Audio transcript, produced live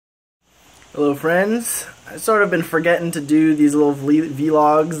Hello friends. I've sort of been forgetting to do these little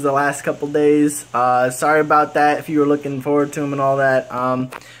vlogs the last couple days. Sorry about that if you were looking forward to them and all that. I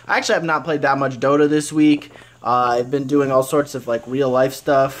actually have not played that much Dota this week. I've been doing all sorts of like real life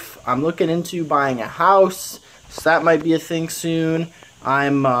stuff. I'm looking into buying a house, so that might be a thing soon.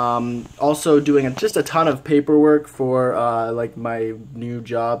 I'm also doing just a ton of paperwork for like my new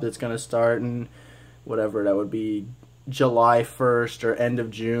job that's going to start in whatever that would be, July 1st or end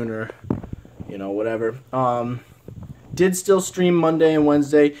of June or whatever. Did still stream Monday and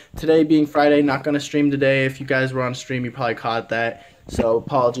Wednesday. Today being Friday, not going to stream today. If you guys were on stream, you probably caught that. So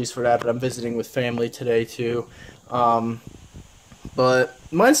apologies for that, but I'm visiting with family today too. But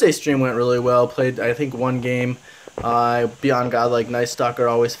Wednesday stream went really well. Played, I think, one game. Beyond God, like Nice Stalker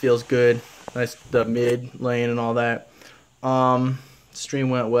always feels good. Nice, the mid lane and all that. Stream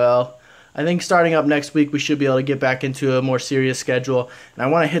went well. I think starting up next week, we should be able to get back into a more serious schedule. And I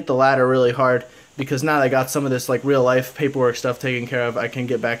want to hit the ladder really hard because now that I got some of this like real life paperwork stuff taken care of, I can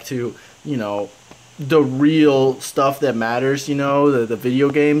get back to, the real stuff that matters, the video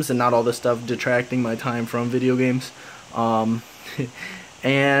games and not all the stuff detracting my time from video games. And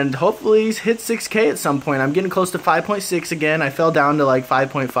hopefully hit 6K at some point. I'm getting close to 5.6 again. I fell down to like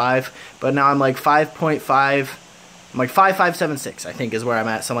 5.5, but now I'm like 5.5. I'm like 5.576, I think, is where I'm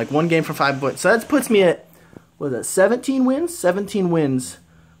at. So I'm like one game from 5 points. So that puts me at, what is that, 17 wins? 17 wins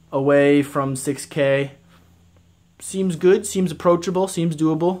away from 6K. Seems good, seems approachable, seems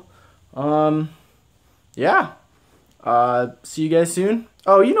doable. Yeah. See you guys soon.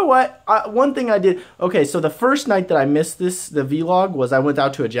 Oh, you know what? One thing I did. Okay, so the first night that I missed the vlog was I went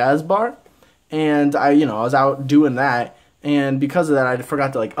out to a jazz bar. And I was out doing that. And because of that, I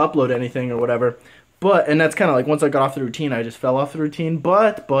forgot to like upload anything or whatever. And that's kind of like once I got off the routine, I just fell off the routine.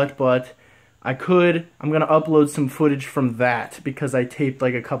 But I'm going to upload some footage from that because I taped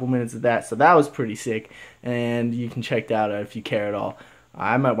like a couple minutes of that. So that was pretty sick. And you can check that out if you care at all.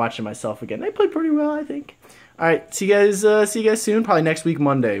 I might watch it myself again. They played pretty well, I think. All right, see you guys soon. Probably next week,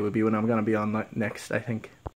 Monday would be when I'm going to be on next, I think.